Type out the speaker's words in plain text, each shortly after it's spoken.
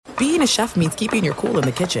Being a chef means keeping your cool in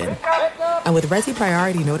the kitchen. And with Resi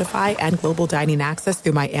Priority Notify and Global Dining Access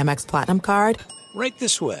through my Amex Platinum card, right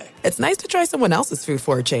this way. It's nice to try someone else's food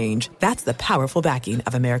for a change. That's the powerful backing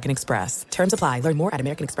of American Express. Terms apply. Learn more at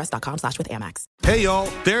americanexpress.com/withAmex. Hey, y'all.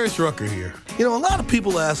 Darius Rucker here. A lot of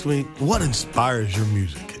people ask me, what inspires your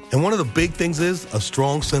music? And one of the big things is a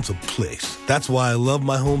strong sense of place. That's why I love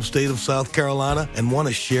my home state of South Carolina and want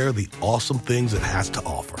to share the awesome things it has to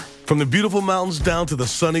offer. From the beautiful mountains down to the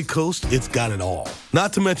sunny coast, it's got it all.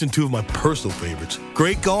 Not to mention two of my personal favorites,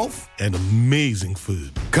 great golf and amazing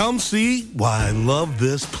food. Come see why I love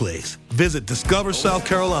this place. Visit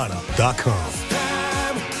discoversouthcarolina.com.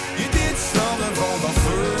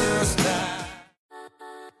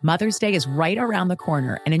 Mother's Day is right around the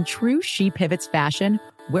corner, and in true She Pivots fashion,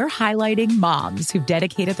 we're highlighting moms who've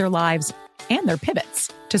dedicated their lives and their pivots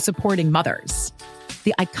to supporting mothers.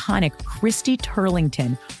 The iconic Christy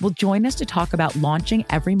Turlington will join us to talk about launching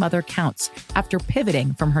Every Mother Counts after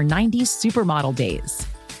pivoting from her 90s supermodel days.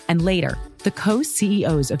 And later, the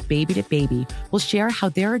co-CEOs of Baby to Baby will share how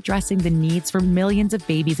they're addressing the needs for millions of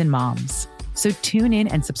babies and moms. So tune in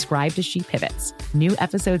and subscribe to She Pivots. New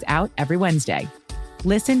episodes out every Wednesday.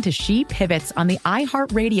 Listen to She Pivots on the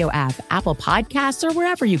iHeartRadio app, Apple Podcasts, or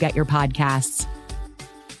wherever you get your podcasts.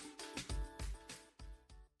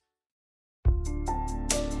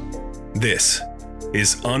 This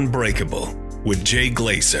is Unbreakable with Jay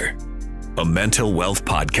Glazer, a mental wealth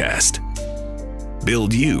podcast.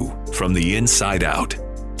 Build you from the inside out.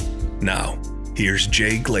 Now, here's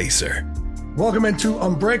Jay Glazer. Welcome into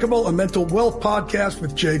Unbreakable, a mental wealth podcast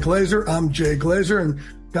with Jay Glazer. I'm Jay Glazer, and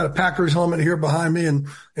got a Packers helmet here behind me, and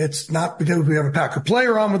it's not because we have a Packer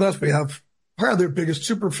player on with us. We have probably their biggest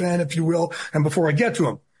super fan, if you will. And before I get to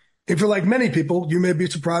him, if you're like many people, you may be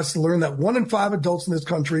surprised to learn that 1 in 5 adults in this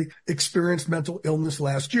country experienced mental illness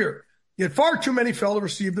last year. Yet far too many fail to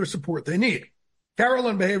receive their support they need.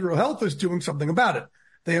 Carolyn Behavioral Health is doing something about it.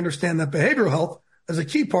 They understand that behavioral health is a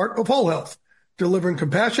key part of whole health, delivering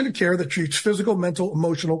compassionate care that treats physical, mental,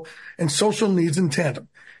 emotional, and social needs in tandem.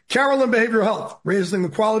 Carolyn Behavioral Health, raising the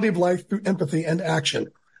quality of life through empathy and action.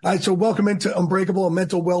 All right, so welcome into Unbreakable, a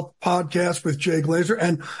mental wealth podcast with Jay Glazer.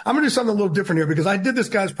 And I'm going to do something a little different here because I did this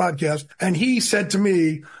guy's podcast and he said to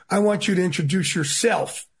me, I want you to introduce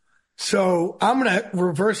yourself. So I'm going to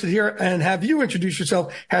reverse it here and have you introduce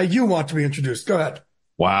yourself how you want to be introduced. Go ahead.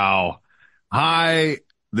 Wow. Hi,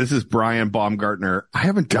 this is Brian Baumgartner. I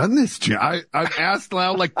haven't done this, Jay. I've asked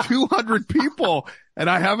now like 200 people and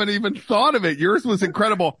I haven't even thought of it. Yours was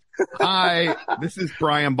incredible. Hi, this is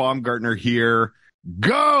Brian Baumgartner here.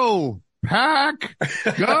 Go, Pack,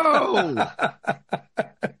 go.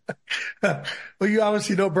 Well, you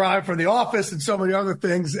obviously know Brian from The Office and so many other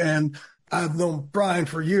things. And I've known Brian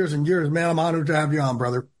for years and years, man. I'm honored to have you on,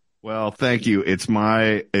 brother. Well, thank you. It's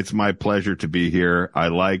my pleasure to be here.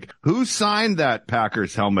 Who signed that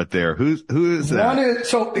Packers helmet there? Who is that?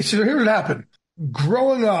 So here's what happened.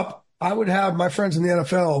 Growing up, I would have my friends in the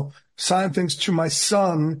NFL sign things to my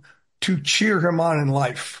son to cheer him on in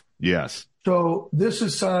life. Yes. So this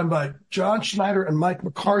is signed by John Schneider and Mike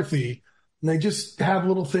McCarthy. And they just have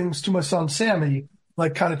little things to my son, Sammy,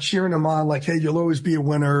 like kind of cheering him on, like, hey, you'll always be a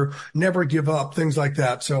winner, never give up, things like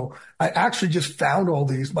that. So I actually just found all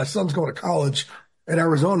these. My son's going to college at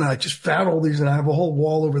Arizona. I just found all these and I have a whole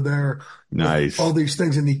wall over there. Nice. All these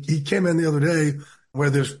things. And he came in the other day where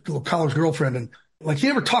there's a little college girlfriend and like he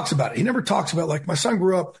never talks about it. He never talks about like my son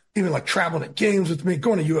grew up even like traveling at games with me,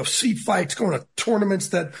 going to UFC fights, going to tournaments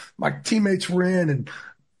that my teammates were in. And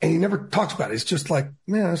he never talks about it. It's just like,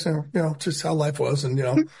 yeah, so, just how life was. And,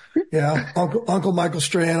 yeah, Uncle Michael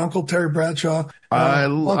Strahan, Uncle Terry Bradshaw,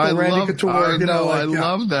 Uncle Randy Couture. I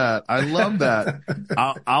love that. I love that.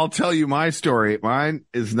 I'll tell you my story. Mine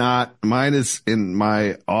is in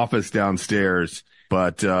my office downstairs.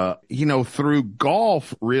 But, through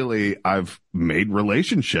golf, really, I've made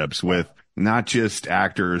relationships with not just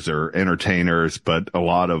actors or entertainers, but a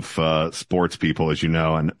lot of sports people, as you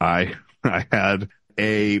know. And I had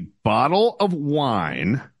a bottle of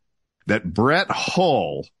wine that Brett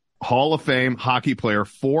Hull, Hall of Fame hockey player,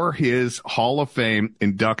 for his Hall of Fame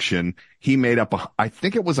induction, he made up, I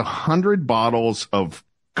think it was 100 bottles of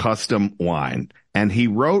custom wine. And he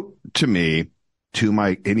wrote to me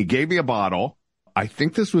and he gave me a bottle. I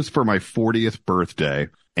think this was for my 40th birthday.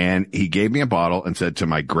 And he gave me a bottle and said to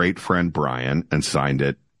my great friend Brian and signed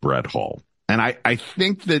it Brett Hull. And I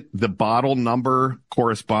think that the bottle number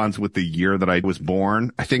corresponds with the year that I was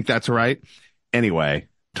born. I think that's right. Anyway,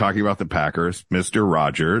 talking about the Packers, Mr.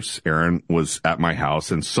 Rogers, Aaron was at my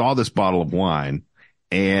house and saw this bottle of wine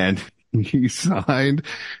and he signed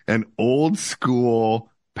an old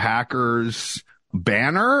school Packers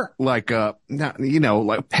banner, like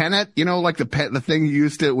like pennant, like the thing you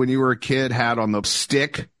used to, when you were a kid, had on the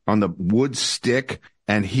stick, on the wood stick.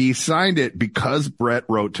 And he signed it because Brett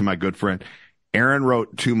wrote to my good friend. Aaron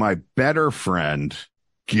wrote to my better friend,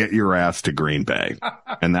 get your ass to Green Bay.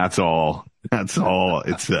 And that's all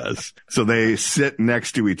it says. So they sit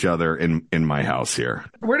next to each other in my house here.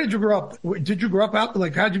 Where did you grow up? Did you grow up out?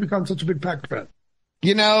 Like, how'd you become such a big Packer fan?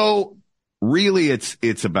 Really,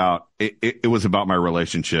 it was about my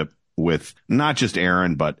relationship with not just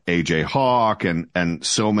Aaron, but AJ Hawk and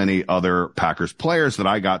so many other Packers players that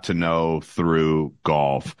I got to know through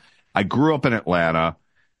golf. I grew up in Atlanta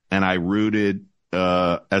and I rooted,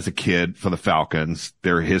 as a kid for the Falcons.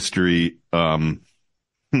 Their history, they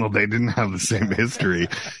didn't have the same history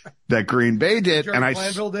that Green Bay did. Jerry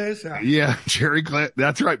Glanville days? Yeah, Jerry Glanville.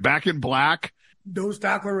 That's right. Back in black. Nose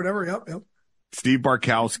tackler, whatever. Yep. Steve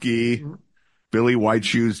Barkowski, Billy White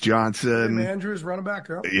Shoes Johnson. Tim Andrews, running back.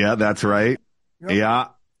 Yep. Yeah, that's right. Yep. Yeah.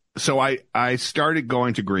 So I started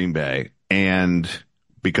going to Green Bay, and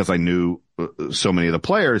because I knew so many of the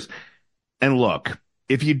players. And look,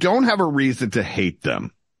 if you don't have a reason to hate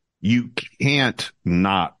them, you can't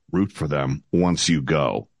not root for them once you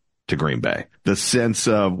go to Green Bay. The sense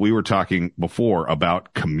of, we were talking before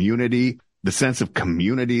about community, the sense of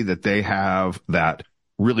community that they have, that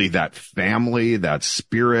really that family, that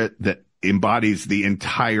spirit that embodies the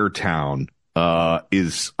entire town,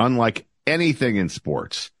 is unlike anything in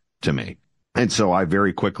sports to me. And so I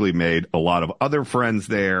very quickly made a lot of other friends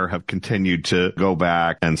there, have continued to go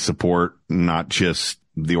back and support not just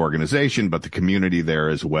the organization, but the community there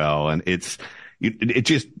as well. And it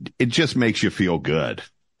just makes you feel good,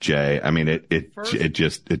 Jay. I mean,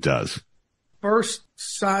 it does. First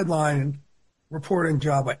sideline reporting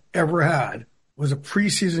job I ever had was a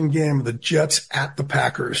preseason game of the Jets at the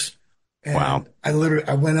Packers. And wow. I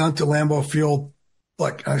went out to Lambeau Field.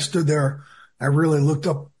 Like, I stood there. I really looked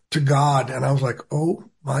up to God, and I was like, oh,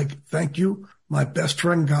 Mike, thank you, my best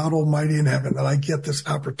friend, God Almighty in heaven, that I get this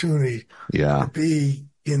opportunity to be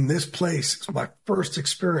in this place. It's my first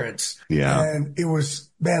experience. Yeah. And it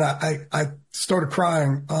was, man, I started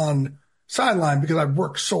crying on sideline because I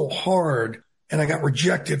worked so hard and I got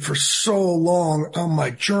rejected for so long on my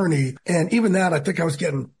journey. And even that, I think I was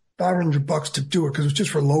getting $500 to do it because it was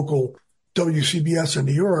just for local WCBS in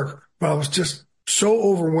New York. But I was just so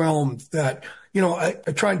overwhelmed that, I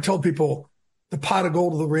try and tell people the pot of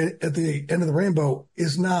gold at the end of the rainbow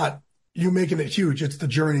is not you making it huge. It's the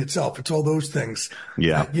journey itself. It's all those things.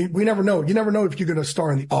 Yeah. We never know. You never know if you're going to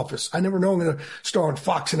star in The Office. I never know I'm going to star on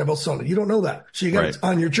Fox and NFL Sunday. You don't know that. So you got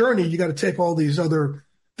on your journey, you got to take all these other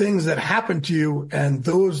things that happen to you, and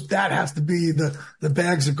that has to be the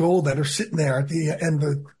bags of gold that are sitting there at the end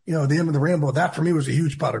of the end of the rainbow. That for me was a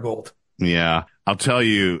huge pot of gold. Yeah. I'll tell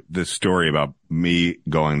you this story about me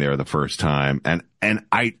going there the first time. And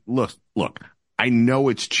I look, I know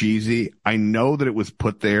it's cheesy. I know that it was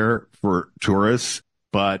put there for tourists,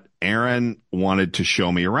 but Aaron wanted to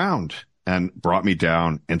show me around and brought me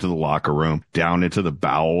down into the locker room, down into the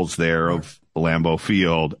bowels there of Lambeau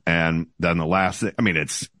Field. And then the last thing,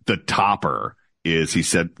 it's the topper is, he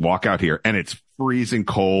said, walk out here, and it's freezing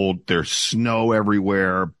cold. There's snow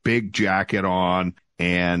everywhere, big jacket on.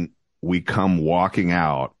 And we come walking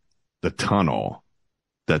out the tunnel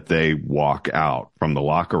that they walk out from the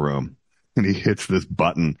locker room, and he hits this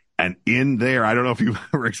button. And in there, I don't know if you've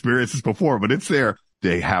ever experienced this before, but it's there.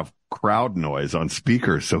 They have crowd noise on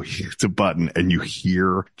speakers. So he hits a button and you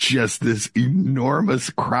hear just this enormous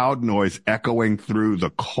crowd noise echoing through the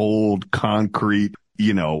cold concrete,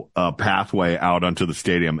 pathway out onto the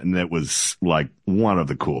stadium. And it was like one of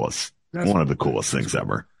the coolest things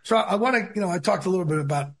ever. So I want to, I talked a little bit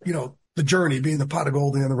about, the journey being the pot of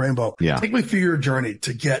gold and the rainbow. Yeah. Take me through your journey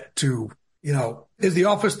to get to, is The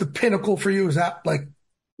Office the pinnacle for you? Is that Fox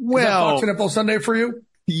and NFL Sunday for you?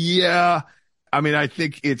 Yeah. I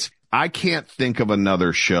think I can't think of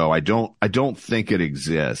another show. I don't think it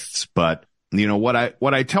exists, but what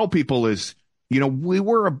I tell people is, we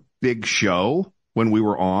were a big show when we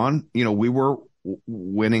were on, we were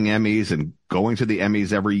winning Emmys and going to the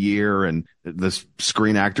Emmys every year and the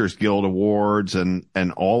Screen Actors Guild Awards and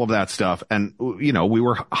all of that stuff. And, we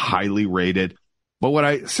were highly rated. But what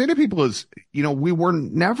I say to people is, we were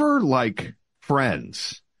never like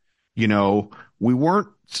Friends. We weren't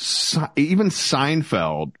even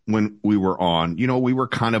Seinfeld when we were on, we were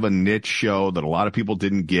kind of a niche show that a lot of people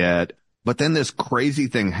didn't get. But then this crazy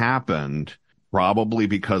thing happened, probably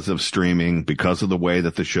because of streaming, because of the way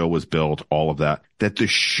that the show was built, all of that the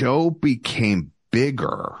show became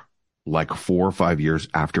bigger like 4 or 5 years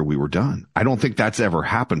after we were done. I don't think that's ever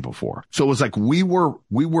happened before. So it was like we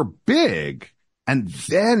were big, And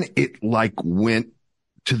then it like went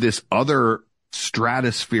to this other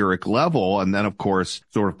stratospheric level. And then, of course,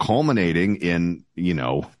 sort of culminating in,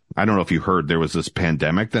 I don't know if you heard there was this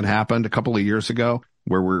pandemic that happened a couple of years ago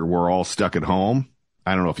where we're all stuck at home.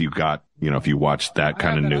 I don't know if you got, if you watched that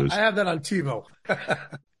kind of news. I have that on TiVo.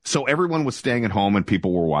 So everyone was staying at home and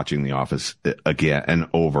people were watching The Office again and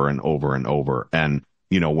over and over and over. And,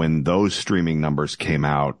 when those streaming numbers came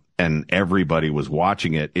out and everybody was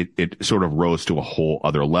watching it, it sort of rose to a whole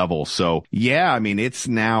other level. So yeah, I mean, it's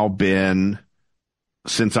now been,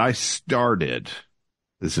 since I started,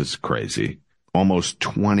 this is crazy, almost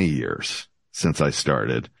 20 years since I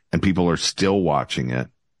started, and people are still watching it.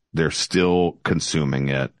 They're still consuming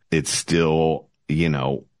it. It's still,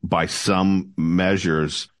 by some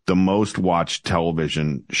measures, the most watched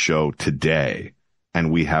television show today. And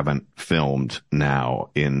we haven't filmed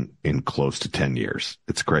now in close to 10 years.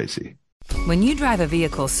 It's crazy. When you drive a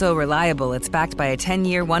vehicle so reliable it's backed by a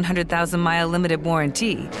 10-year, 100,000-mile limited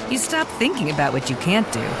warranty, you stop thinking about what you can't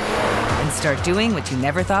do and start doing what you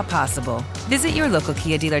never thought possible. Visit your local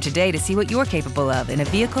Kia dealer today to see what you're capable of in a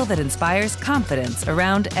vehicle that inspires confidence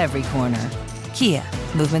around every corner. Kia,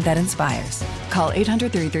 movement that inspires. Call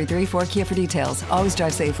 800-333-4KIA for details. Always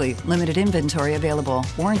drive safely. Limited inventory available.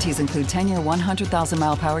 Warranties include 10-year,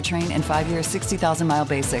 100,000-mile powertrain and 5-year, 60,000-mile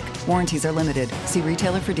basic. Warranties are limited. See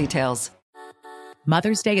retailer for details.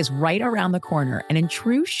 Mother's Day is right around the corner, and in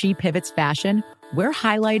true She Pivots fashion, we're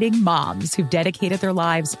highlighting moms who've dedicated their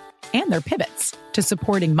lives and their pivots to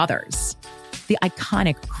supporting mothers. The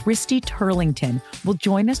iconic Christy Turlington will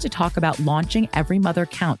join us to talk about launching Every Mother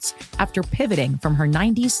Counts after pivoting from her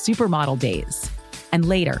 90s supermodel days. And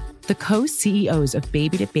later, the co-CEOs of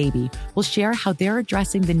Baby to Baby will share how they're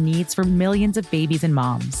addressing the needs for millions of babies and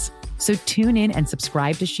moms. So tune in and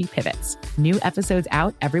subscribe to She Pivots. New episodes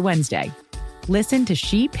out every Wednesday. Listen to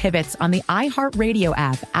She Pivots on the iHeartRadio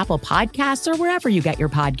app, Apple Podcasts, or wherever you get your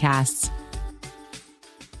podcasts.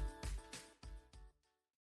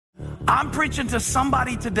 I'm preaching to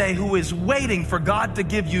somebody today who is waiting for God to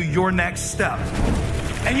give you your next step.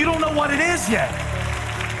 And you don't know what it is yet.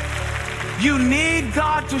 You need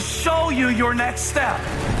God to show you your next step.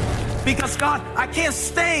 Because God, I can't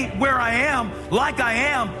stay where I am, like I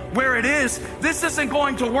am, where it is. This isn't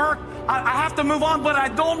going to work. I have to move on, but I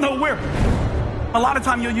don't know where. A lot of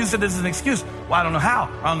time you'll use it as an excuse. Well, I don't know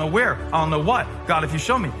how. I don't know where. I don't know what. God, if you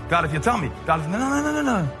show me. God, if you tell me. God, if...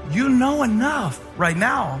 No. You know enough right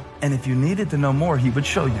now. And if you needed to know more, he would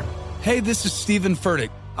show you. Hey, this is Stephen Furtick.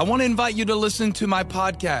 I want to invite you to listen to my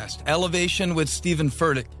podcast, Elevation with Stephen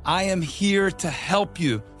Furtick. I am here to help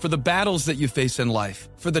you for the battles that you face in life,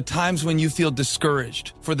 for the times when you feel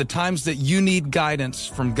discouraged, for the times that you need guidance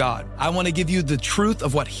from God. I want to give you the truth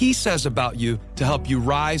of what he says about you to help you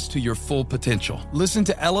rise to your full potential. Listen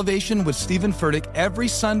to Elevation with Stephen Furtick every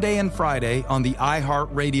Sunday and Friday on the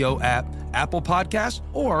iHeartRadio app, Apple Podcasts,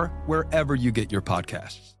 or wherever you get your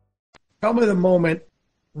podcasts. Tell me the moment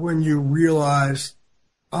when you realized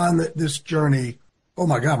on this journey, oh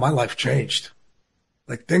my God, my life changed.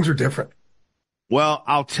 Like things are different. Well,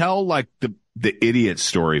 I'll tell like the idiot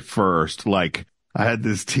story first. Like I had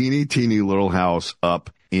this teeny little house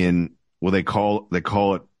up in, well, they call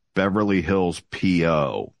it Beverly Hills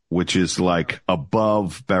PO, which is like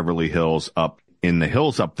above Beverly Hills up in the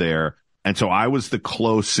hills up there. And so I was the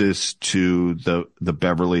closest to the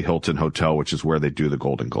Beverly Hilton Hotel, which is where they do the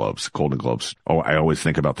Golden Globes. Oh, I always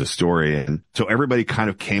think about this story. And so everybody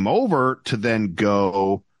kind of came over to then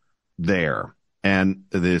go there. And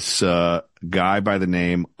this guy by the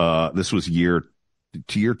name, this was year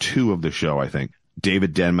 2 of the show, I think.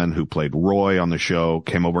 David Denman, who played Roy on the show,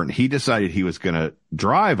 came over and he decided he was going to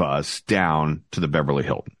drive us down to the Beverly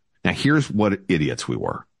Hilton. Now, here's what idiots we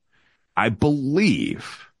were. I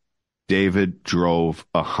believe David drove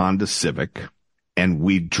a Honda Civic, and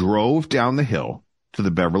we drove down the hill to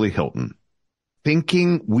the Beverly Hilton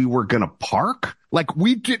thinking we were going to park. Like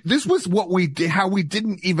we did. This was what we did, how we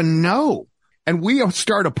didn't even know. And we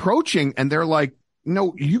start approaching and they're like,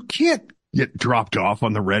 no, you can't get dropped off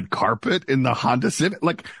on the red carpet in the Honda Civic.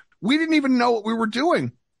 Like we didn't even know what we were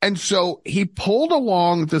doing. And so he pulled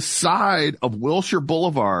along the side of Wilshire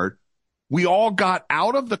Boulevard. We all got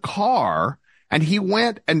out of the car and he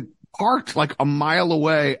went and parked like a mile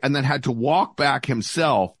away and then had to walk back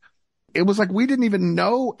himself. It was like we didn't even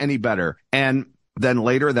know any better. And then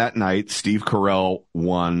later that night, Steve Carell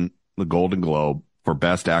won the Golden Globe for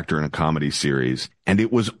Best Actor in a Comedy Series. And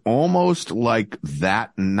it was almost like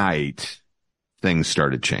that night things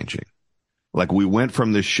started changing. Like we went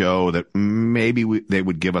from this show that maybe they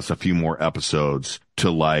would give us a few more episodes to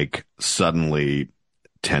like suddenly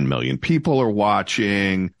 10 million people are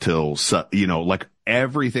watching till, like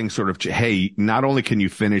everything sort of, hey, not only can you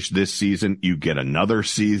finish this season, you get another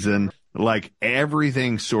season. Like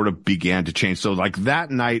everything sort of began to change. So like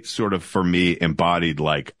that night sort of for me embodied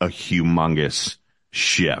like a humongous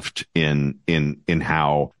shift in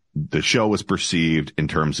how the show was perceived in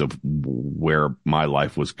terms of where my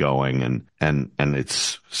life was going. And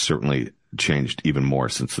it's certainly changed even more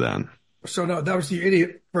since then. So no, that was the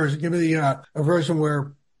idiot version. Give me a version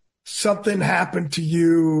where something happened to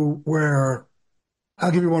you where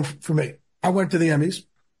I'll give you one for me. I went to the Emmys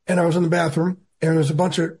and I was in the bathroom and there's a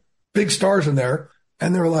bunch of big stars in there.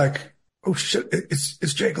 And they were like, oh shit, it's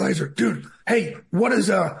Jay Glazer. Dude, hey, what is,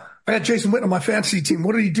 I had Jason Witten on my fantasy team.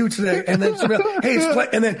 What did he do today? And then, hey,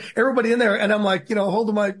 and then everybody in there. And I'm like,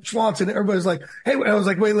 holding my schwantz and everybody's like, hey, and I was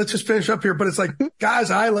like, wait, let's just finish up here. But it's like,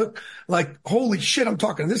 guys, I look like, holy shit, I'm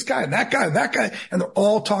talking to this guy and that guy and that guy. And they're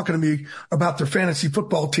all talking to me about their fantasy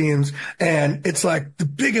football teams. And it's like the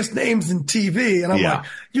biggest names in TV. And I'm like,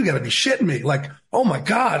 you gotta be shitting me. Like, oh my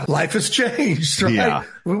God, life has changed, right? Yeah.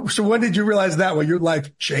 So when did you realize that way your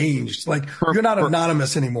life changed? Like you're not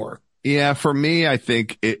anonymous anymore. Yeah, for me, I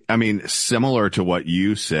think similar to what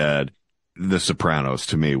you said, The Sopranos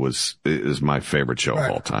to me is my favorite show of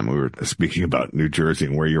all time. We were speaking about New Jersey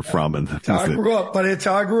and where you're from and that's how I grew up, but it's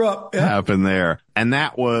how I grew up. Yeah. Happened there. And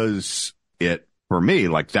that was it for me.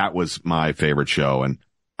 Like that was my favorite show. And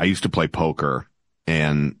I used to play poker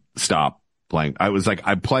and stop playing.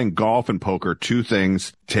 I'm playing golf and poker, two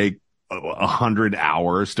things take 100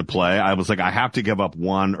 hours to play. I was like, I have to give up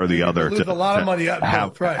one or the other to a lot of money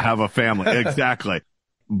have a family. Exactly.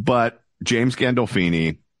 But James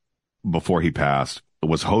Gandolfini, before he passed,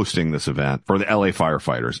 was hosting this event for the LA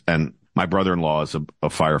firefighters. And my brother-in-law is a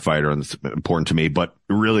firefighter and it's important to me, but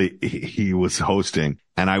really he was hosting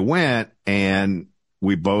and I went and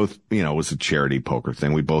we both, it was a charity poker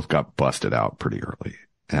thing. We both got busted out pretty early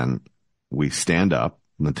and we stand up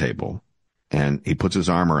on the table. And he puts his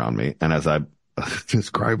arm around me. And as I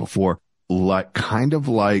described before, kind of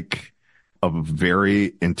like a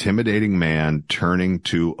very intimidating man turning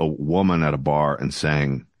to a woman at a bar and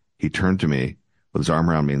saying, he turned to me with his arm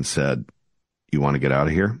around me and said, you want to get out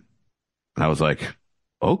of here? And I was like,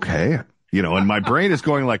 okay. And my brain is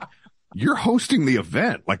going like, you're hosting the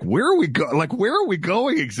event. Like, where are we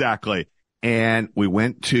going exactly? And we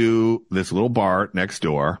went to this little bar next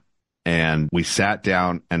door and we sat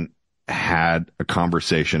down and had a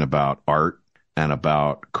conversation about art and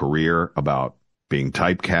about career, about being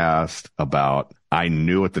typecast, I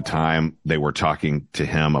knew at the time they were talking to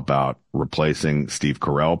him about replacing Steve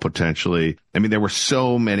Carell potentially. I mean, there were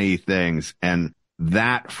so many things. And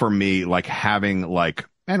that for me, like having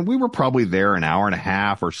and we were probably there an hour and a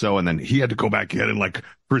half or so. And then he had to go back in and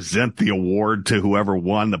present the award to whoever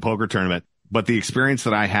won the poker tournament. But the experience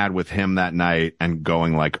that I had with him that night and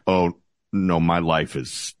going oh, no, my life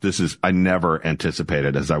I never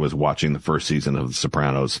anticipated as I was watching the first season of The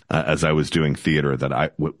Sopranos, as I was doing theater, that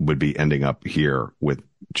I would be ending up here with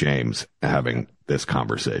James having this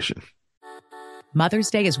conversation. Mother's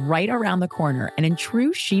Day is right around the corner, and in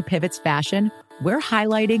true She Pivots fashion, we're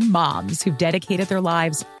highlighting moms who've dedicated their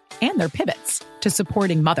lives and their pivots to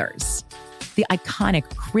supporting mothers. The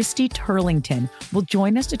iconic Christy Turlington will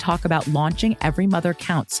join us to talk about launching Every Mother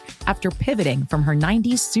Counts after pivoting from her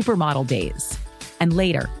 90s supermodel days. And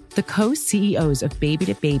later, the co-CEOs of Baby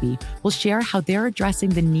to Baby will share how they're addressing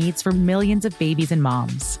the needs for millions of babies and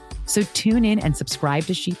moms. So tune in and subscribe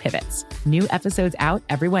to She Pivots. New episodes out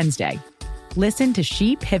every Wednesday. Listen to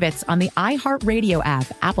She Pivots on the iHeartRadio app,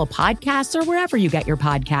 Apple Podcasts, or wherever you get your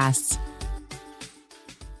podcasts.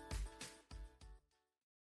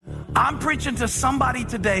 I'm preaching to somebody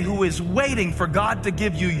today who is waiting for God to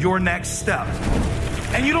give you your next step.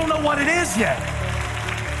 And you don't know what it is yet.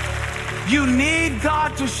 You need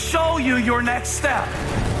God to show you your next step.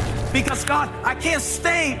 Because God, I can't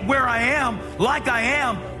stay where I am, like I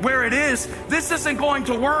am, where it is. This isn't going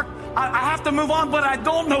to work. I have to move on, but I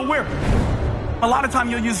don't know where. A lot of time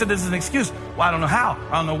you'll use it as an excuse. Well, I don't know how.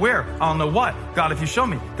 I don't know where. I don't know what. God, if you show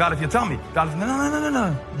me. God, if you tell me. God, if...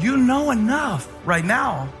 No. You know enough right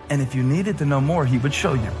now. And if you needed to know more, he would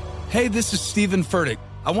show you. Hey, this is Stephen Furtick.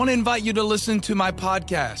 I want to invite you to listen to my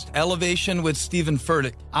podcast, Elevation with Stephen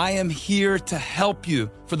Furtick. I am here to help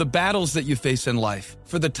you for the battles that you face in life,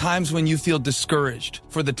 for the times when you feel discouraged,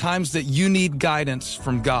 for the times that you need guidance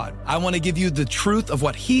from God. I want to give you the truth of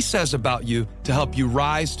what he says about you to help you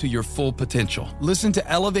rise to your full potential. Listen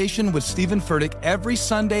to Elevation with Stephen Furtick every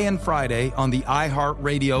Sunday and Friday on the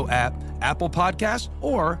iHeartRadio app, Apple Podcasts,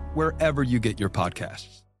 or wherever you get your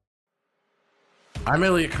podcasts. I'm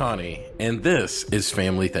Elliot Connie, and this is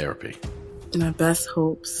Family Therapy. My best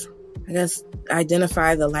hopes, I guess,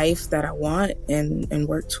 identify the life that I want and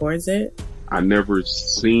work towards it. I never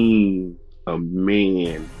seen a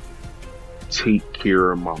man take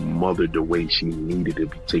care of my mother the way she needed to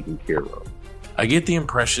be taken care of. I get the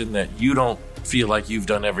impression that you don't feel like you've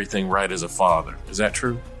done everything right as a father. Is that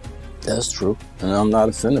true? That's true, and I'm not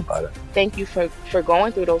offended by that. Thank you for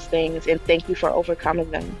going through those things, and thank you for overcoming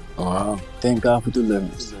them. Wow. Thank God for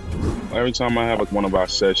deliverance. Every time I have one of our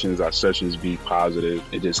sessions be positive.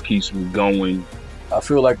 It just keeps me going. I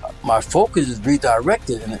feel like my focus is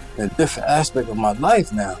redirected in a different aspect of my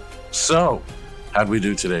life now. So, how'd we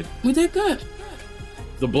do today? We did good.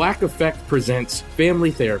 The Black Effect presents Family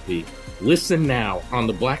Therapy. Listen now on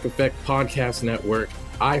the Black Effect Podcast Network,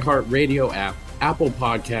 iHeartRadio app, Apple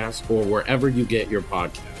Podcasts, or wherever you get your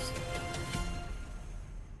podcasts.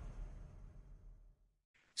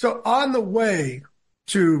 So on the way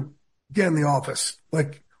to get in the office,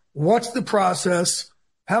 like, what's the process?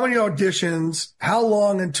 How many auditions? How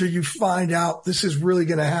long until you find out this is really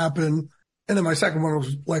going to happen? And then my second one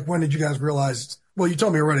was like, when did you guys realize? Well, you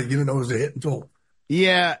told me already you didn't know it was a hit until.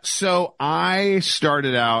 Yeah. So I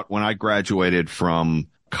started out when I graduated from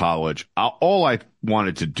college. All I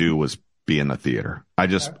wanted to do was be in the theater.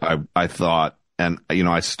 I thought, and,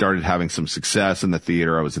 I started having some success in the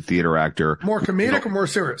theater. I was a theater actor. More comedic or more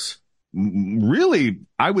serious? Really,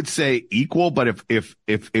 I would say equal, but if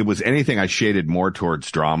it was anything, I shaded more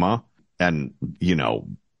towards drama and,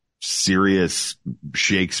 serious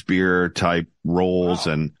Shakespeare type roles.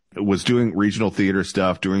 Wow. And was doing regional theater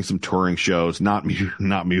stuff, doing some touring shows, not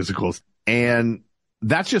musicals. And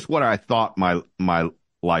that's just what I thought my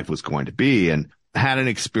life was going to be. And had an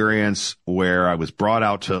experience where I was brought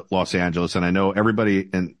out to Los Angeles, and I know everybody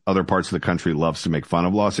in other parts of the country loves to make fun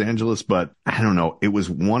of Los Angeles, but I don't know. It was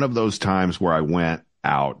one of those times where I went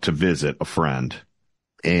out to visit a friend,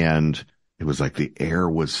 and it was like the air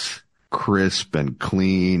was crisp and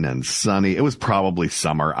clean and sunny. It was probably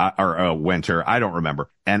summer or winter. I don't remember.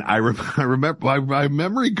 And I remember my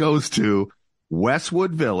memory goes to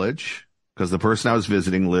Westwood Village, because the person I was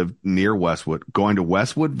visiting lived near Westwood, going to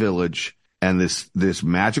Westwood Village and this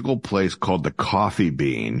magical place called the Coffee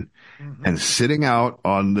Bean, and sitting out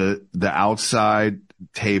on the outside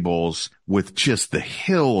tables with just the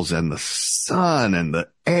hills and the sun and the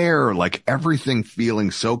air, like everything feeling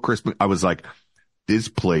so crisp. I was like, this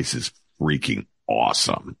place is freaking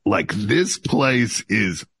awesome. Like, this place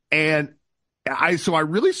is, and so I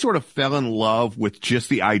really sort of fell in love with just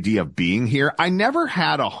the idea of being here. I never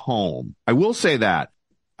had a home. I will say that.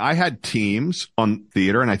 I had teams on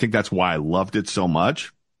theater, and I think that's why I loved it so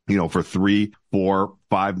much. For 3, 4,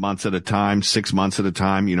 5 months at a time, 6 months at a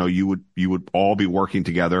time, you would all be working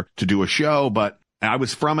together to do a show. But I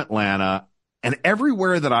was from Atlanta, and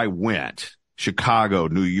everywhere that I went, Chicago,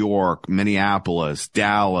 New York, Minneapolis,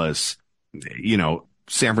 Dallas,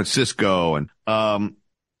 San Francisco, and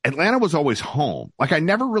Atlanta was always home. Like, I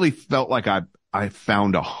never really felt like I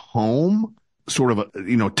found a home sort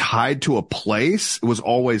of, tied to a place. It was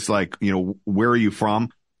always like, where are you from?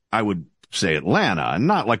 I would say Atlanta, and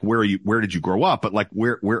not like, where did you grow up? But like,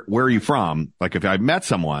 where are you from? Like, if I met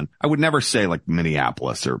someone, I would never say like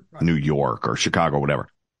Minneapolis or New York or Chicago or whatever.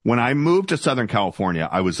 When I moved to Southern California,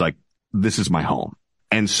 I was like, this is my home.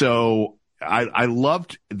 And so I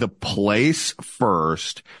loved the place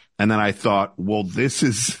first. And then I thought, well,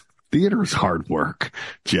 theater is hard work,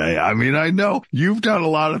 Jay. I mean, I know you've done a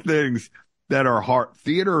lot of things that are hard.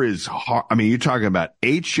 Theater is hard. I mean, you're talking about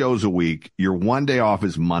 8 shows a week. Your one day off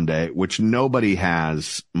is Monday, which nobody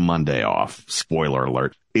has Monday off. Spoiler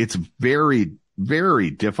alert. It's very, very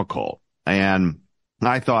difficult. And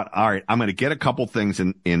I thought, all right, I'm going to get a couple things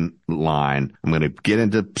in line. I'm going to get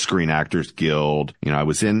into Screen Actors Guild. I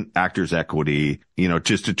was in Actors Equity,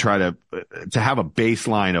 just to try to have a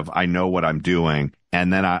baseline of, I know what I'm doing.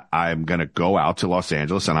 And then I'm going to go out to Los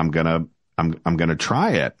Angeles, and I'm going to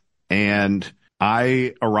try it. And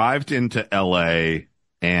I arrived into LA,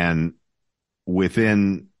 and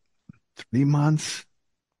within 3 months,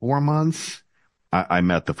 4 months, I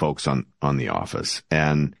met the folks on The Office.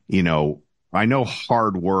 And, I know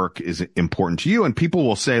hard work is important to you, and people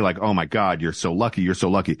will say like, oh my God, you're so lucky. You're so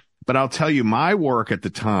lucky. But I'll tell you, my work at the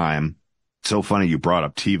time, so funny you brought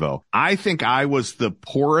up TiVo. I think I was the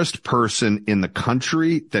poorest person in the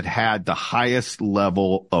country that had the highest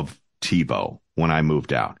level of TiVo when I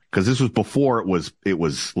moved out, because this was before it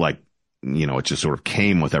was like, it just sort of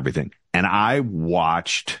came with everything. And I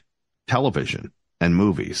watched television and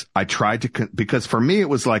movies. I tried to, because for me, it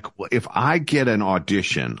was like, if I get an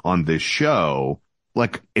audition on this show,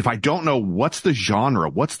 like, if I don't know what's the genre,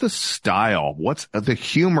 what's the style, what's the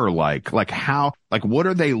humor like how, like, what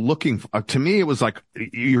are they looking for? To me, it was like,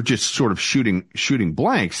 you're just sort of shooting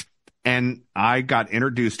blanks. And I got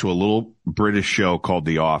introduced to a little British show called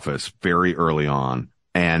The Office very early on.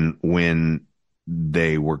 And when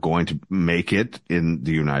they were going to make it in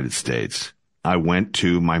the United States, I went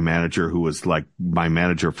to my manager, who was like my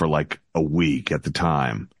manager for like a week at the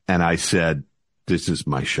time. And I said, this is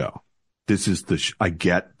my show. This is I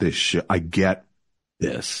get this show. I get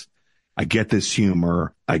this. I get this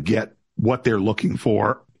humor. I get what they're looking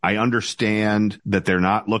for. I understand that they're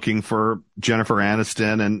not looking for Jennifer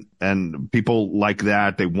Aniston and people like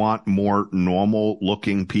that. They want more normal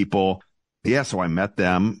looking people. Yeah. So I met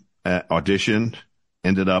them, auditioned,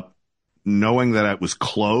 ended up knowing that it was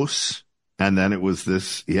close. And then it was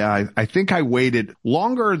this. Yeah. I think I waited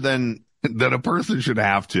longer than a person should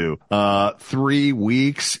have to, 3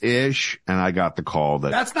 weeks ish. And I got the call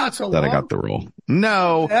that's not so that long. I got the role.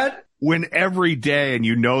 No. When every day and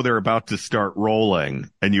you know they're about to start rolling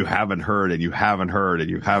and you haven't heard and you haven't heard and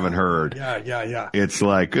you haven't heard. Yeah. It's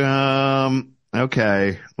like,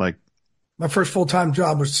 okay. Like, my first full-time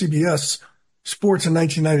job was CBS Sports in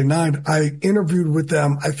 1999. I interviewed with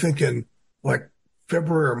them, I think in like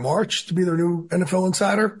February or March, to be their new NFL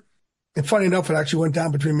insider. And funny enough, it actually went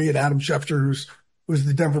down between me and Adam Schefter, who's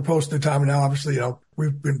the Denver Post at the time. And now, obviously,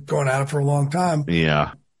 we've been going at it for a long time.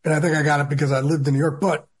 Yeah. And I think I got it because I lived in New York,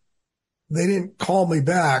 but they didn't call me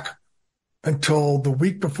back until the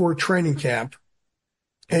week before training camp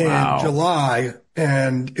in July.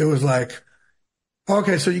 And it was like,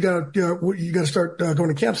 okay, so you gotta start going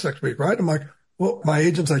to camps next week, right? I'm like, well, my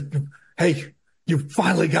agent's like, hey, you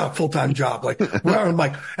finally got a full-time job. Like, well, I'm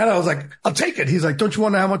like, and I was like, I'll take it. He's like, don't you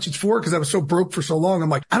want to know how much it's for? Because I was so broke for so long. I'm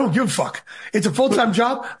like, I don't give a fuck. It's a full-time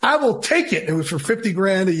job. I will take it. It was for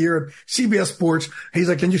 $50,000 a year at CBS Sports. He's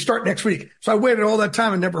like, can you start next week? So I waited all that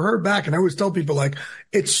time and never heard back. And I always tell people, like,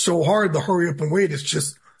 it's so hard to hurry up and wait.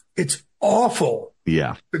 It's awful.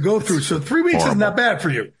 Yeah. To go through. So 3 weeks isn't that bad for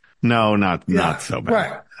you. No, not so bad.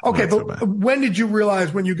 Right. Okay. But when did you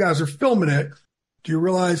realize, when you guys are filming it, do you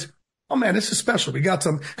realize, oh man, this is special. We got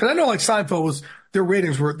some, cause I know like Seinfeld their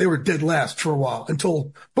ratings were dead last for a while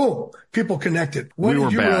until boom, people connected. When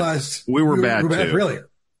did you realize we were bad too? Really?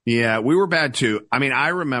 Yeah, we were bad too. I mean, I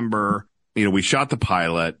remember, we shot the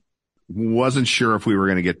pilot, wasn't sure if we were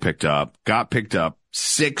going to get picked up, got picked up,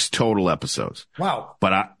 6 total episodes. Wow.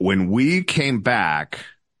 But when we came back,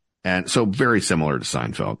 and so very similar to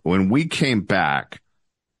Seinfeld, when we came back,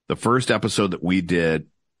 the first episode that we did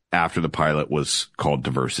after the pilot was called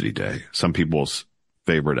Diversity Day, some people's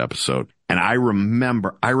favorite episode. And I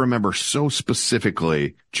remember so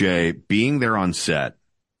specifically, Jay, being there on set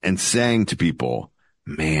and saying to people,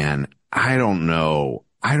 man, I don't know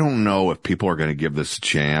if people are going to give this a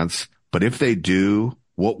chance, but if they do,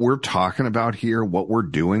 what we're talking about here, what we're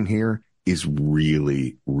doing here is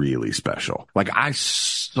really, really special. Like, I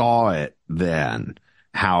saw it then,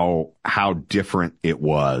 how different it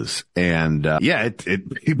was. And,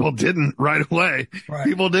 people didn't right away. Right.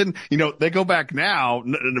 People didn't, they go back now.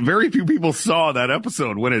 Very few people saw that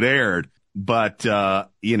episode when it aired. But,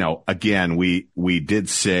 again, we did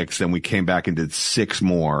 6 and we came back and did 6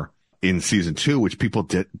 more in season 2, which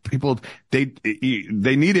they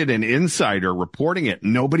needed an insider reporting it.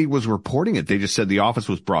 Nobody was reporting it. They just said The Office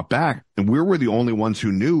was brought back, and we were the only ones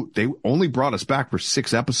who knew. They only brought us back for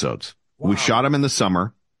 6 episodes. Wow. We shot them in the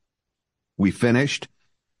summer. We finished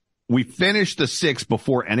the 6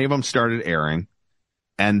 before any of them started airing.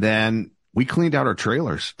 And then we cleaned out our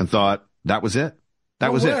trailers and thought that was it.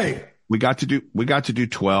 That was it. We got to do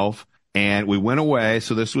 12, and we went away.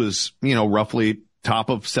 So this was, roughly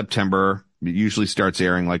top of September. It usually starts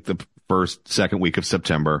airing like the second week of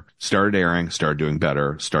September. Started airing, started doing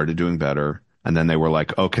better. And then they were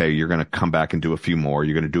like, okay, you're going to come back and do a few more.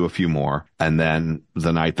 You're going to do a few more. And then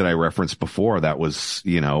the night that I referenced before, that was,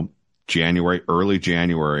 early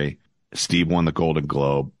January, Steve won the Golden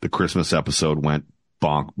Globe. The Christmas episode went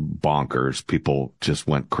bonkers. People just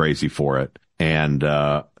went crazy for it. And,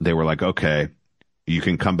 they were like, okay, you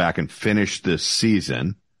can come back and finish this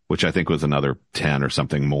season, which I think was another 10 or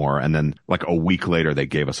something more. And then like a week later, they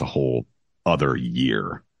gave us a whole other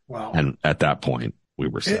year. Wow. And at that point, we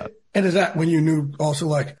were set. And is that when you knew also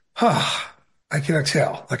like, I can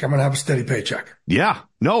exhale, like I'm going to have a steady paycheck? Yeah,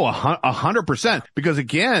 no, 100%. Because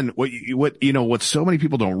again, what so many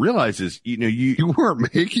people don't realize is, you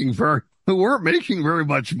weren't making very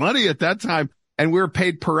much money at that time, and we were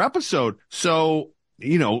paid per episode. So,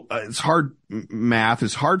 it's hard. Math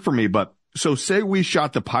is hard for me, but so say we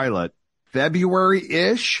shot the pilot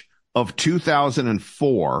February-ish of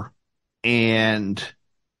 2004. and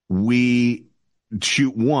we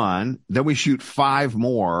shoot one, then we shoot 5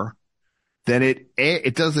 more. Then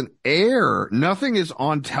it doesn't air. Nothing is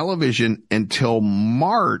on television until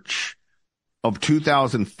March of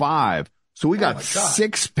 2005. So we got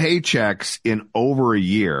 6 paychecks in over a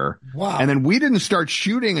year. Wow. And then we didn't start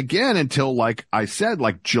shooting again until, like I said,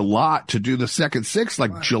 like July, to do the second 6,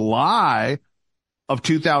 like July of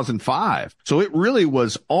 2005. So it really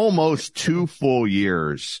was almost 2 full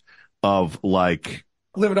years of like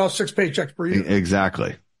living off 6 paychecks per year.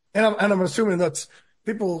 Exactly. And I'm assuming that's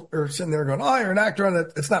people are sitting there going, "Oh, you're an actor on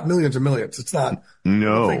it." It's not millions and millions. It's not.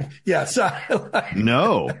 No. Yeah. It's not, like,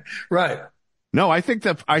 no. Right. No, I think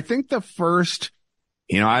the first,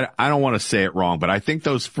 I don't want to say it wrong, but I think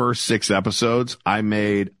those first 6 episodes, I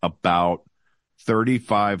made about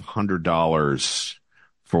 $3,500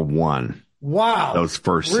 for one. Wow. Those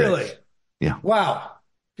first 6. Really? Yeah. Wow.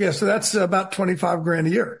 Yeah. So that's about $25,000 a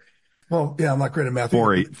year. Well, yeah, I'm not great at math.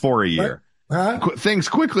 For a year. Huh? Things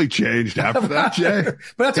quickly changed after that, Jay.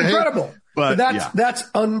 But that's incredible. But that's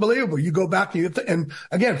unbelievable. You go back and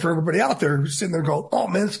again, for everybody out there who's sitting there going, "Oh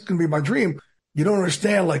man, this is going to be my dream." You don't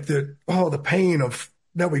understand like the pain of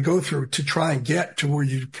that we go through to try and get to where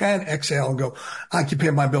you can exhale and go, "I can pay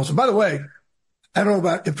my bills." And by the way, I don't know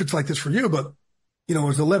about if it's like this for you, but it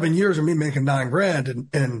was 11 years of me making $9,000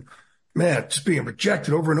 and man, just being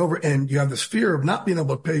rejected over and over. And you have this fear of not being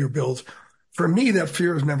able to pay your bills. For me, that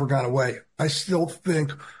fear has never gone away. I still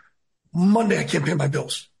think Monday I can't pay my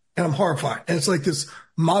bills and I'm horrified. And it's like this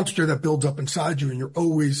monster that builds up inside you and you're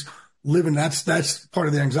always living. That's part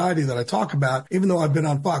of the anxiety that I talk about. Even though I've been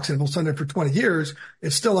on Fox Info Sunday for 20 years,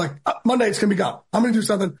 it's still like Monday, it's going to be gone. I'm going to do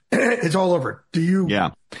something. It's all over. Yeah.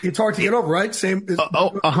 It's hard to get over, right? Same.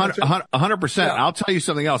 100%. Yeah. I'll tell you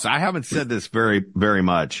something else. I haven't said this very, very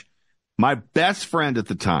much. My best friend at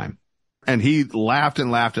the time, and he laughed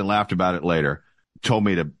and laughed and laughed about it later, told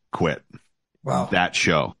me to quit that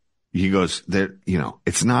show. He goes,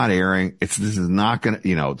 it's not airing. This is not going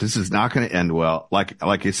to end well.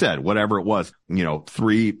 Like you said, whatever it was,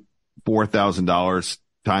 $4,000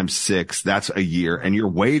 times 6, that's a year. And you're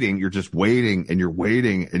waiting, you're just waiting and you're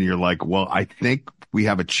waiting. And you're like, well, I think we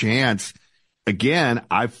have a chance. Again,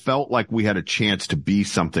 I felt like we had a chance to be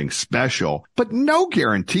something special, but no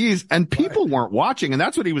guarantees. And people weren't watching. And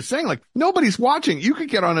that's what he was saying. Like, nobody's watching. You could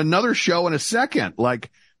get on another show in a second.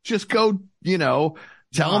 Like, just go, tell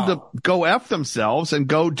them to go F themselves and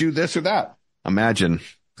go do this or that. Imagine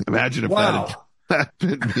if that had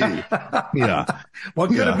been me. Yeah.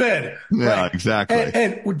 What could have been? Yeah, exactly.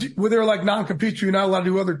 And were there like non-competes? You're not allowed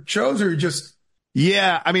to do other shows, or you just?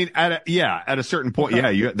 Yeah, I mean, at a certain point,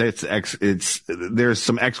 there's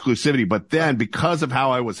some exclusivity, but then because of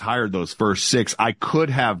how I was hired those first 6, I could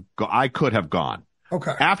have gone.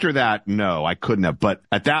 Okay. After that, no, I couldn't have. But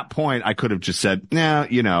at that point, I could have just said, nah,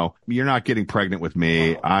 you're not getting pregnant with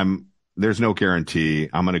me. There's no guarantee.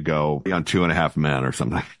 I'm going to go on 2.5 Men or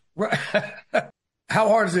something. Right. How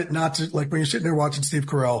hard is it not to, like, when you're sitting there watching Steve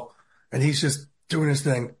Carell and he's just doing his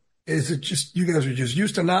thing? Is it just, you guys are just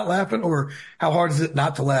used to not laughing, or how hard is it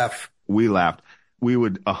not to laugh? We laughed. We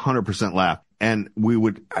would 100% laugh, and we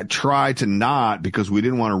would try to not, because we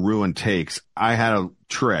didn't want to ruin takes. I had a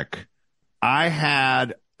trick. I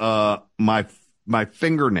had my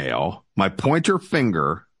fingernail, my pointer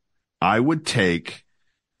finger, I would take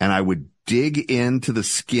and I would dig into the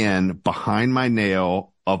skin behind my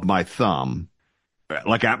nail of my thumb,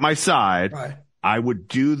 like at my side. Right. I would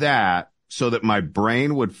do that so that my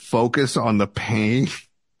brain would focus on the pain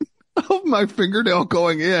of my fingernail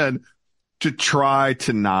going in to try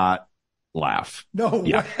to not laugh. No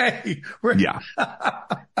way. Yeah.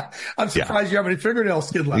 I'm surprised you have any fingernail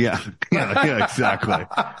skin left. Yeah, exactly.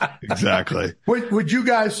 Exactly. Would you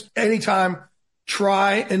guys anytime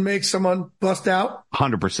try and make someone bust out?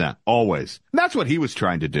 100%. Always. And that's what he was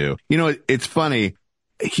trying to do. It's funny.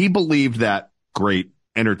 He believed that great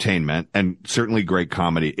entertainment and certainly great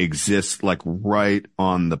comedy exists like right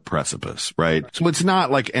on the precipice, right? So it's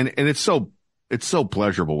not like, and it's so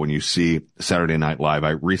pleasurable when you see Saturday Night Live. I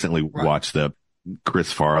recently watched the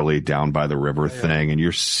Chris Farley Down by the River thing, and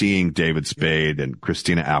you're seeing David Spade and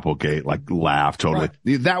Christina Applegate like laugh totally.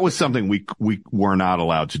 Right. That was something we were not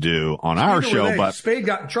allowed to do on our show, but Spade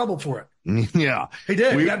got in trouble for it. Yeah, he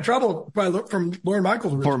did. He got in trouble from Lorne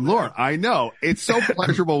Michaels. Originally. From Lorne, I know. It's so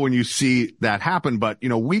pleasurable when you see that happen, but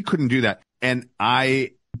we couldn't do that. And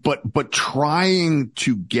but trying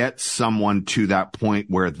to get someone to that point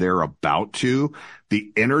where they're about to,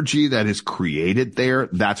 the energy that is created there,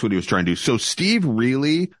 that's what he was trying to do. So Steve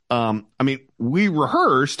really, we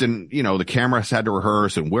rehearsed and, the cameras had to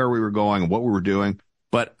rehearse and where we were going and what we were doing.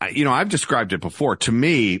 But, I've described it before. To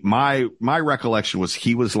me, my recollection was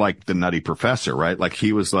he was like the Nutty Professor, right? Like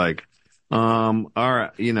he was like, all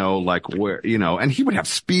right, like where, and he would have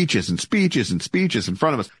speeches and speeches and speeches in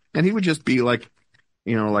front of us. And he would just be like,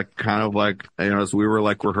 like kind of like, as we were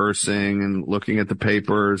like rehearsing and looking at the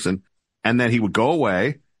papers and then he would go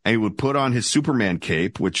away and he would put on his Superman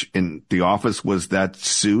cape, which in the office was that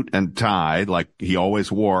suit and tie like he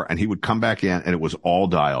always wore. And he would come back in and it was all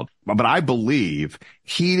dialed. But I believe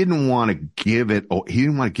he didn't want to give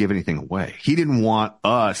anything away. He didn't want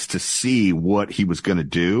us to see what he was going to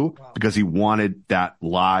do because he wanted that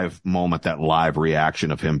live moment, that live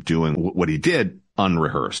reaction of him doing what he did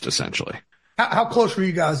unrehearsed, essentially. How close were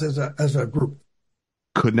you guys as a group?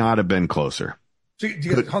 Could not have been closer. So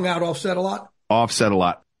you guys hung out offset a lot? Offset a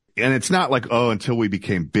lot. And it's not like, until we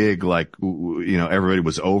became big, like, everybody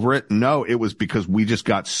was over it. No, it was because we just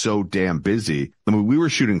got so damn busy. I mean, we were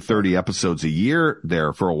shooting 30 episodes a year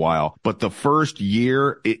there for a while, but the first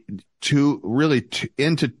year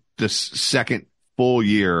into the second full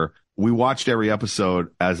year, we watched every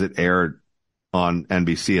episode as it aired on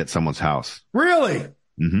NBC at someone's house. Really?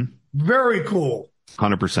 Mm-hmm. Very cool.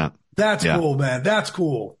 100%. That's cool, man. That's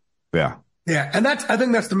cool. Yeah. Yeah. And I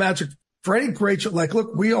think that's the magic for any great show. Like,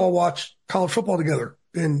 look, we all watch college football together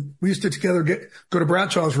and we used to together go to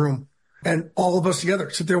Bradshaw's room and all of us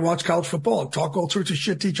together sit there and watch college football and talk all sorts of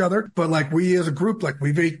shit to each other. But like we as a group, like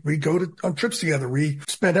we go on trips together. We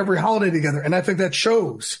spend every holiday together. And I think that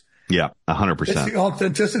shows. Yeah. 100%. It's the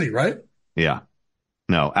authenticity, right? Yeah.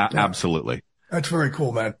 No, absolutely. That's very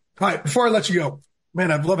cool, man. All right. Before I let you go,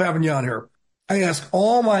 man, I've loved having you on here. I ask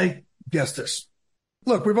all my guests this.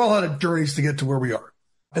 Look, we've all had journeys to get to where we are.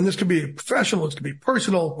 And this could be professional, this could be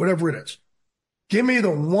personal, whatever it is. Give me the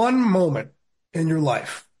one moment in your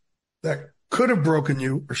life that could have broken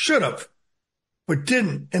you or should have, but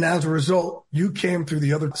didn't. And as a result, you came through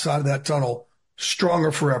the other side of that tunnel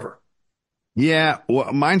stronger forever. Yeah.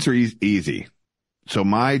 Well, mine's are easy. So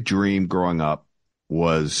my dream growing up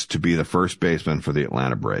was to be the first baseman for the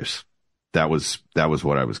Atlanta Braves. That was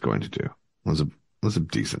what I was going to do. I was a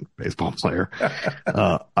decent baseball player.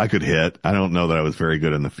 I could hit. I don't know that I was very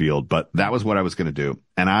good in the field, but that was what I was going to do.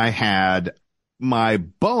 And I had my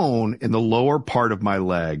bone in the lower part of my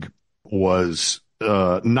leg was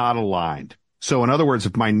not aligned. So in other words,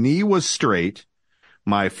 if my knee was straight,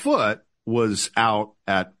 my foot was out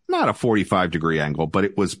at not a 45-degree angle, but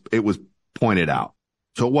it was pointed out.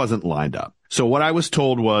 So it wasn't lined up. So what I was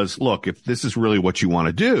told was, look, if this is really what you want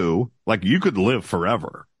to do, like you could live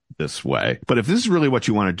forever this way. But if this is really what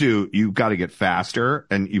you want to do, you've got to get faster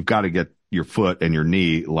and you've got to get your foot and your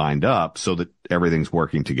knee lined up so that everything's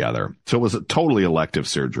working together. So it was a totally elective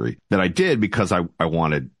surgery that I did because I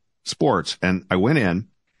wanted sports. And I went in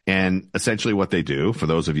and essentially what they do, for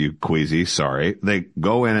those of you queasy, sorry, they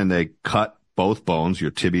go in and they cut both bones,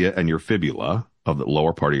 your tibia and your fibula of the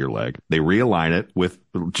lower part of your leg. They realign it with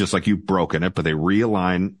just like you've broken it, but they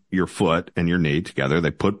realign your foot and your knee together. They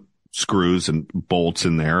put screws and bolts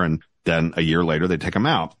in there. And then a year later, they take them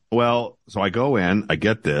out. Well, so I go in, I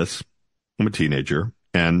get this. I'm a teenager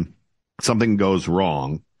and something goes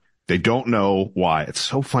wrong. They don't know why. It's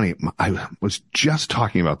so funny. I was just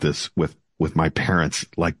talking about this with my parents,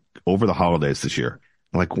 like over the holidays this year.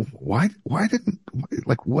 Like, why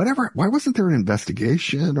wasn't there an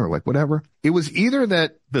investigation or like whatever? It was either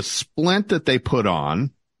that the splint that they put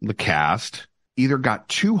on the cast either got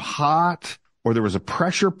too hot or there was a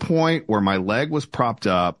pressure point where my leg was propped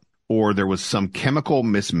up or there was some chemical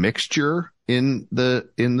mismixture in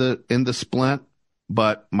the splint,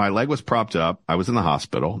 but my leg was propped up. I was in the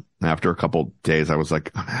hospital. After a couple days, I was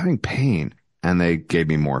like, I'm having pain. And they gave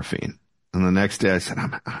me morphine. And the next day I said,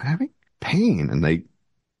 I'm having pain. And they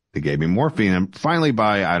gave me morphine. And finally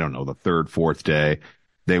by, I don't know, the third, fourth day,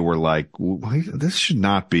 they were like, this should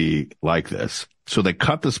not be like this. So they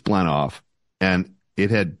cut the splint off and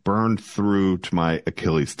it had burned through to my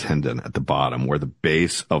Achilles tendon at the bottom where the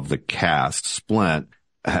base of the cast splint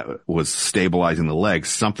was stabilizing the leg.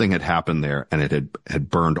 Something had happened there and it had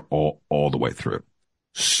burned all the way through.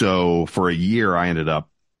 So for a year, I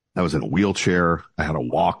was in a wheelchair. I had a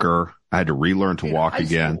walker. I had to relearn to walk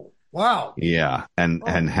again. Wow. Yeah.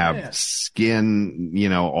 And have skin,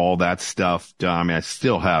 all that stuff done. I mean, I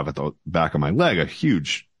still have at the back of my leg a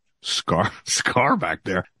huge scar back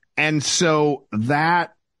there. And so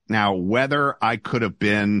that now, whether I could have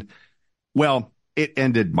been, well, it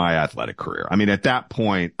ended my athletic career. I mean, at that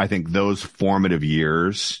point, I think those formative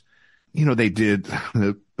years, they did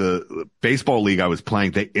the baseball league I was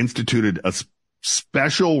playing. They instituted a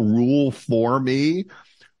special rule for me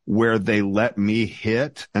where they let me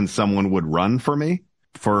hit and someone would run for me.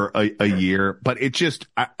 for a year, but it just,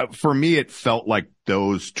 for me, it felt like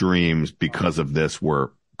those dreams because of this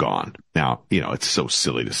were gone. Now, it's so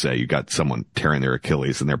silly to say you got someone tearing their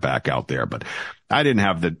Achilles and they're back out there, but I didn't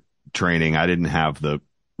have the training. I didn't have the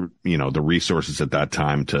resources at that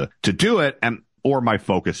time to do it. Or my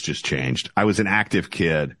focus just changed. I was an active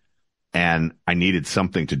kid and I needed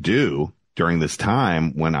something to do during this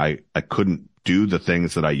time when I couldn't do the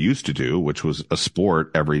things that I used to do, which was a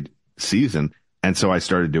sport every season. And so I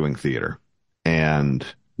started doing theater, and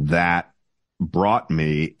that brought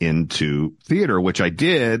me into theater, which I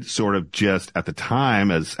did sort of just at the time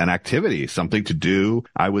as an activity, something to do.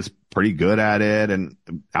 I was pretty good at it and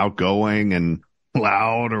outgoing and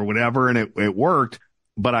loud or whatever. And it worked,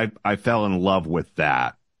 but I fell in love with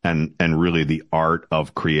that and really the art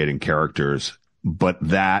of creating characters. But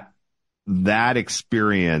that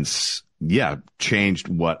experience, changed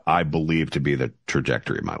what I believe to be the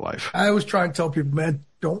trajectory of my life. I always try and tell people, man,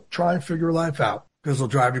 don't try and figure life out because it'll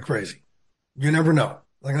drive you crazy. You never know.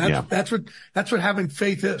 That's what having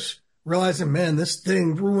faith is. Realizing, man, this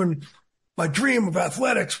thing ruined my dream of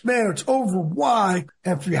athletics. Man, it's over. Why?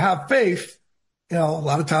 And if you have faith, a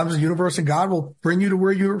lot of times the universe and God will bring you to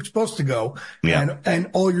where you're supposed to go,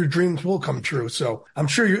 and all your dreams will come true. So I'm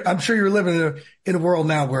sure you're living in a world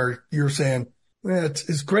now where you're saying, it's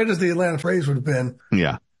as great as the Atlanta Braves would have been.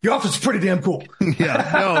 Yeah. The office is pretty damn cool.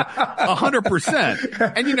 Yeah, no,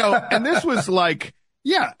 100%. And, and this was like,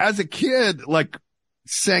 as a kid, like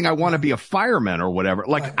saying I want to be a fireman or whatever.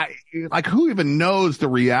 Like, who even knows the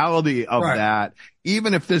reality of that?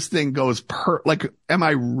 Even if this thing goes am I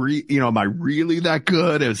really that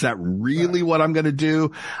good? Is that really what I'm going to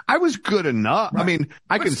do? I was good enough. I mean,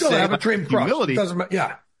 I can still say have a dream humility. Doesn't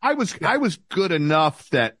matter. I was good enough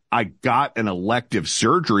that I got an elective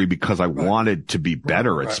surgery because I wanted to be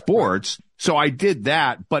better at sports. So I did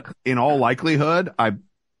that. But in all likelihood, I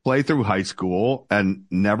play through high school and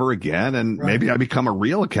never again. And maybe I become a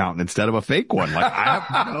real accountant instead of a fake one. Like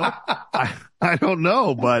I don't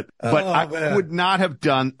know, but I would not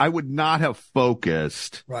have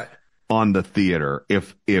focused on the theater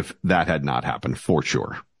if that had not happened, for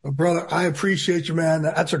sure. Well, brother, I appreciate you, man.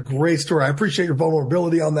 That's a great story. I appreciate your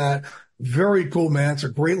vulnerability on that. Very cool, man. It's a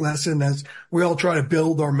great lesson as we all try to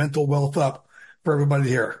build our mental wealth up for everybody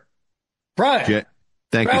here. Brian.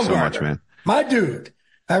 Thank you so much, man. My dude.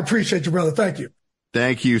 I appreciate you, brother. Thank you.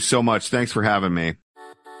 Thank you so much. Thanks for having me.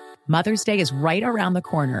 Mother's Day is right around the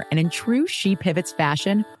corner, and in true She Pivots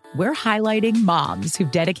fashion, we're highlighting moms who've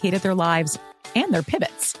dedicated their lives and their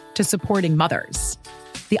pivots to supporting mothers.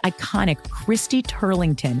 The iconic Christy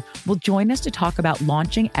Turlington will join us to talk about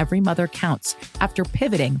launching Every Mother Counts after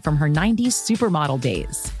pivoting from her 90s supermodel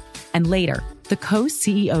days. And later, the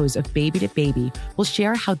co-CEOs of Baby to Baby will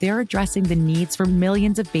share how they're addressing the needs for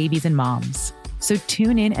millions of babies and moms. So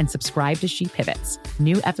tune in and subscribe to She Pivots.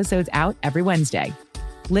 New episodes out every Wednesday.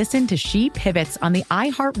 Listen to She Pivots on the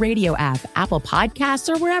iHeartRadio app, Apple Podcasts,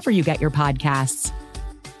 or wherever you get your podcasts.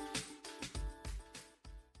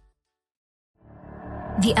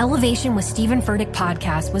 The Elevation with Stephen Furtick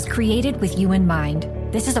podcast was created with you in mind.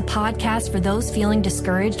 This is a podcast for those feeling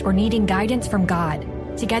discouraged or needing guidance from God.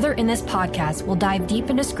 Together in this podcast, we'll dive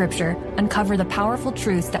deep into scripture, uncover the powerful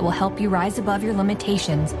truths that will help you rise above your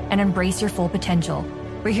limitations and embrace your full potential.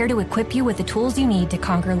 We're here to equip you with the tools you need to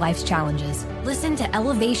conquer life's challenges. Listen to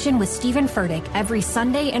Elevation with Stephen Furtick every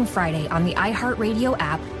Sunday and Friday on the iHeartRadio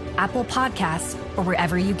app, Apple Podcasts, or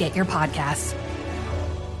wherever you get your podcasts.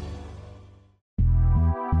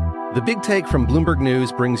 The Big Take from Bloomberg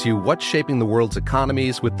News brings you what's shaping the world's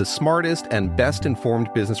economies with the smartest and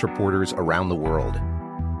best-informed business reporters around the world.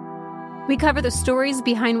 We cover the stories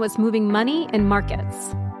behind what's moving money and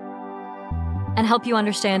markets, and help you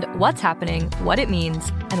understand what's happening, what it means,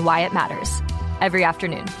 and why it matters every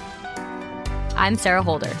afternoon. I'm Sarah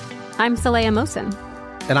Holder. I'm Saleha Mohsen.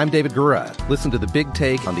 And I'm David Gura. Listen to The Big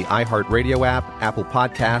Take on the iHeartRadio app, Apple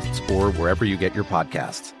Podcasts, or wherever you get your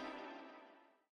podcasts.